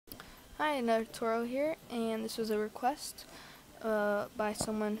Hi, another tutorial here, and this was a request by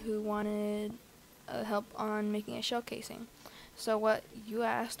someone who wanted help on making a shell casing. So what you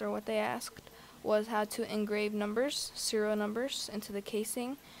asked, or what they asked, was how to engrave numbers, serial numbers, into the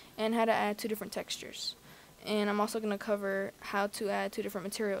casing, and how to add two different textures. And I'm also going to cover how to add two different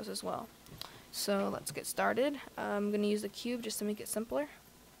materials as well. So let's get started. I'm going to use the cube just to make it simpler.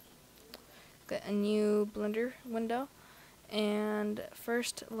 Get a new Blender window. And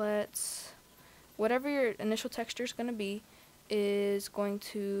first, whatever your initial texture is going to be, is going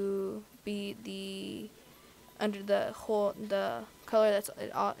to be under the color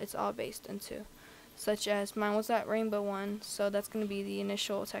it's all based into. Such as mine was that rainbow one, so that's going to be the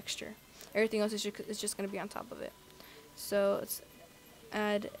initial texture. Everything else is just going to be on top of it. So let's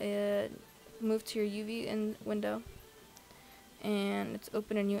move to your UV window, and let's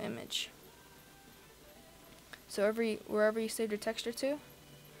open a new image. So wherever you saved your texture to,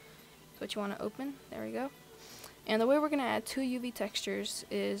 that's what you want to open. There we go. And the way we're going to add two UV textures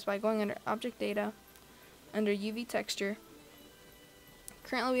is by going under Object Data, under UV Texture.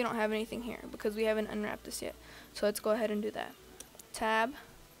 Currently we don't have anything here because we haven't unwrapped this yet. So let's go ahead and do that. Tab,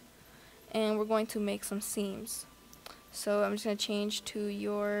 and we're going to make some seams. So I'm just going to change to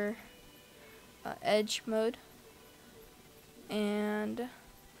your edge mode, and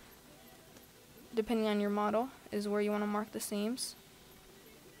depending on your model is where you want to mark the seams.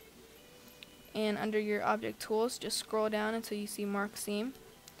 And under your object tools, just scroll down until you see mark seam,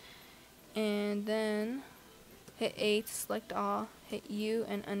 and then hit A to select all, hit U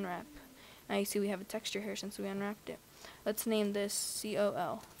and unwrap. Now you see we have a texture here since we unwrapped it. Let's name this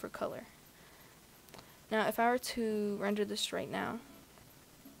COL for color. Now if I were to render this right now,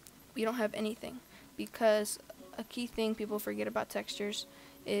 we don't have anything, because a key thing people forget about textures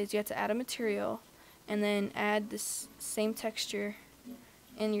is you have to add a material and then add this same texture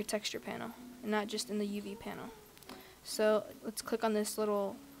in your texture panel, and not just in the UV panel. So let's click on this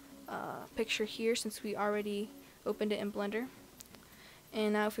little picture here, since we already opened it in Blender.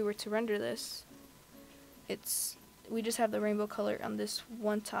 And now if we were to render this, we just have the rainbow color on this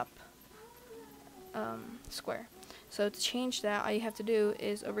one top square. So to change that, all you have to do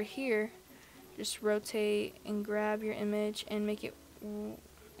is over here, just rotate and grab your image and make it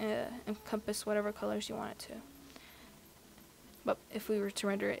encompass whatever colors you want it to. But if we were to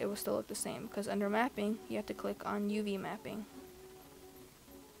render it, it will still look the same, because under mapping, you have to click on UV mapping.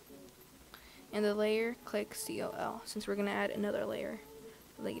 And the layer, click COL, since we're going to add another layer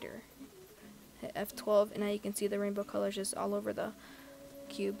later. Hit F12, and now you can see the rainbow colors just all over the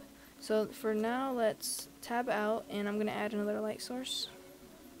cube. So for now, let's tab out, and I'm going to add another light source.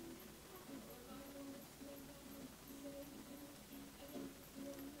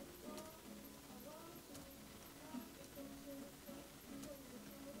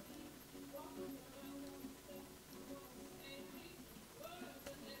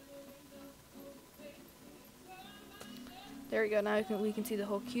 There we go, now we can see the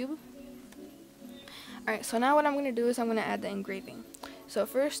whole cube. Alright, so now what I'm going to do is I'm going to add the engraving. So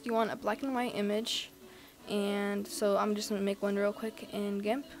first you want a black and white image, and so I'm just going to make one real quick in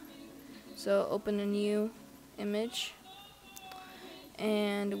GIMP. So open a new image,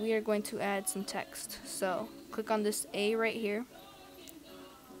 and we are going to add some text. So click on this A right here,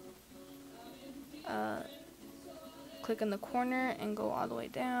 click in the corner and go all the way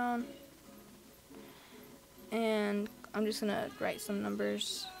down, and I'm just going to write some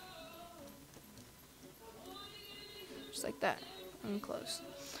numbers, just like that, and close.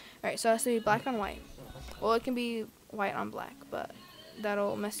 Alright, so I say black on white. Well, it can be white on black, but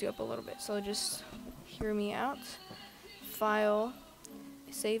that'll mess you up a little bit. So just hear me out. File,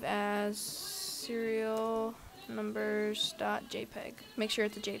 save as serial numbers.jpg. Make sure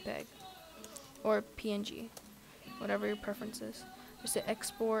it's a JPEG or PNG, whatever your preference is. Just hit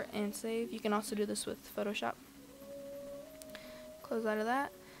export and save. You can also do this with Photoshop. Close out of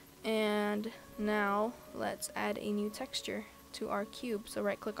that, and now let's add a new texture to our cube. So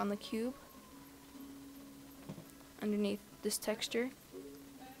right click on the cube, underneath this texture,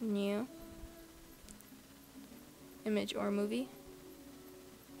 new image or movie.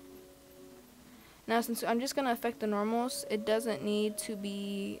 Now since I'm just going to affect the normals, it doesn't need to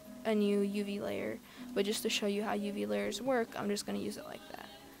be a new UV layer, but just to show you how UV layers work, I'm just going to use it like that.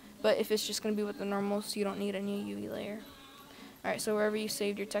 But if it's just going to be with the normals, you don't need a new UV layer. Alright, so wherever you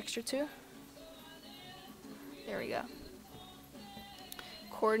saved your texture to, there we go.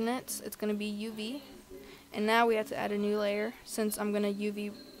 Coordinates, it's going to be UV, and now we have to add a new layer since I'm going to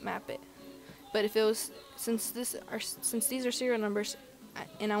UV map it. But if it was, since these are serial numbers,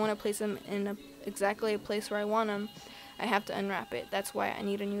 and I want to place them in exactly a place where I want them, I have to unwrap it. That's why I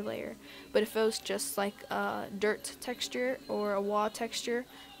need a new layer. But if it was just like a dirt texture or a wall texture,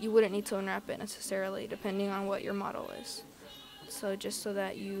 you wouldn't need to unwrap it necessarily, depending on what your model is. So just so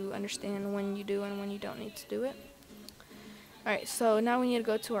that you understand when you do and when you don't need to do it. Alright, so now we need to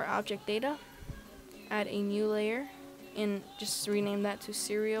go to our object data, add a new layer, and just rename that to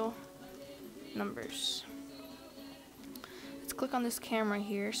serial numbers. Let's click on this camera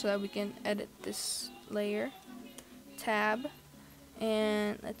here so that we can edit this layer. Tab,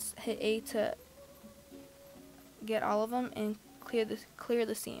 and let's hit A to get all of them and clear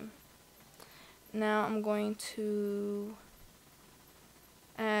the seam. Now I'm going to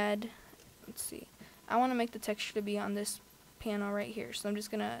add, let's see, I want to make the texture to be on this panel right here, so I'm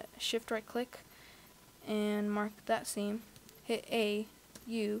just gonna shift right click and mark that seam, hit A,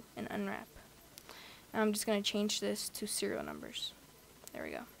 U, and unwrap. Now I'm just gonna change this to serial numbers. There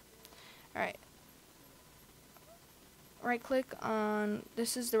we go. Alright, right click on,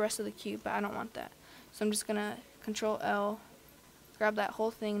 this is the rest of the cube, but I don't want that, so I'm just gonna Control L, grab that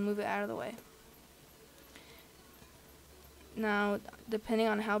whole thing and move it out of the way. Now depending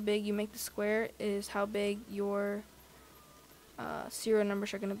on how big you make the square is how big your serial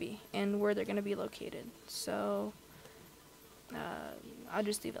numbers are going to be and where they're going to be located. So I'll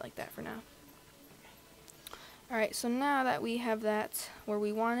just leave it like that for now. Alright, so now that we have that where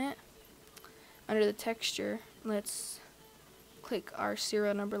we want it, under the texture, let's click our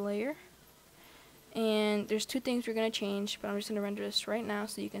serial number layer. And there's two things we're going to change, but I'm just going to render this right now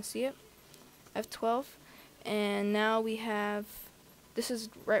so you can see it. F12, and now we have, this is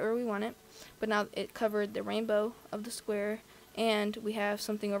right where we want it, but now it covered the rainbow of the square, and we have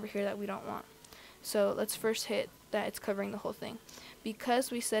something over here that we don't want. So let's first hit that it's covering the whole thing.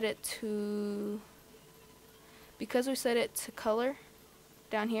 Because we set it to color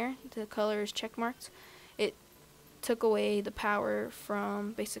down here, the color is check marked, it took away the power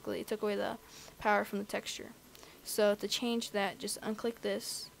from, basically it took away the power from the texture. So to change that, just unclick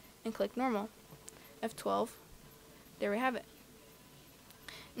this and click normal, F12, there we have it.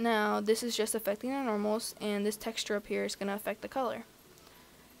 Now this is just affecting the normals, and this texture up here is going to affect the color.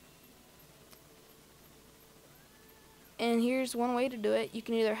 And here's one way to do it. You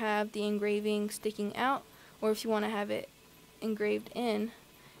can either have the engraving sticking out, or if you want to have it engraved in,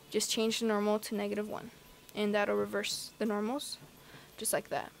 just change the normal to -1, and that'll reverse the normals, just like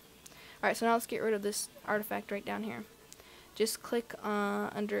that. Alright, so now let's get rid of this artifact right down here. Just click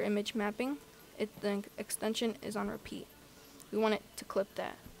under image mapping. The extension is on repeat. We want it to clip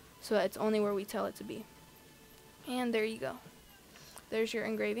that, so that it's only where we tell it to be. And there you go. There's your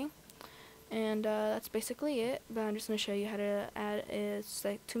engraving. And that's basically it, but I'm just going to show you how to add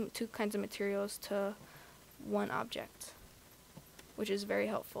like two kinds of materials to one object, which is very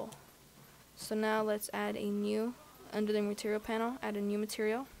helpful. So now let's add a new, under the material panel, add a new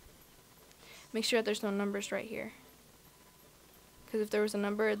material. Make sure that there's no numbers right here, because if there was a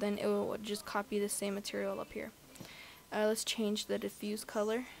number, then it will just copy the same material up here. Let's change the diffuse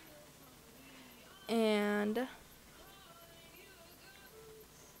color, and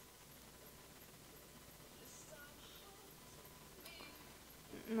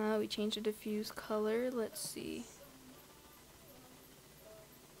now we change the diffuse color. Let's see.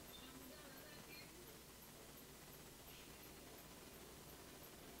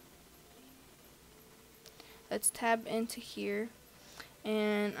 Let's tab into here,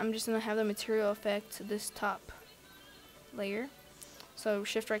 and I'm just going to have the material affect this top layer. So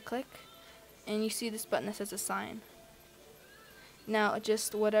shift right click, and you see this button that says assign. Now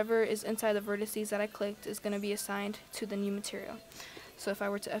just whatever is inside the vertices that I clicked is going to be assigned to the new material. So if I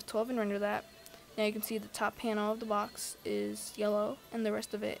were to F12 and render that, now you can see the top panel of the box is yellow, and the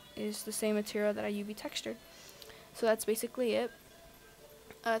rest of it is the same material that I UV textured. So that's basically it.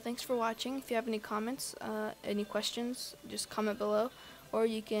 Thanks for watching. If you have any comments, any questions, just comment below, or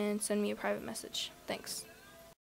you can send me a private message. Thanks.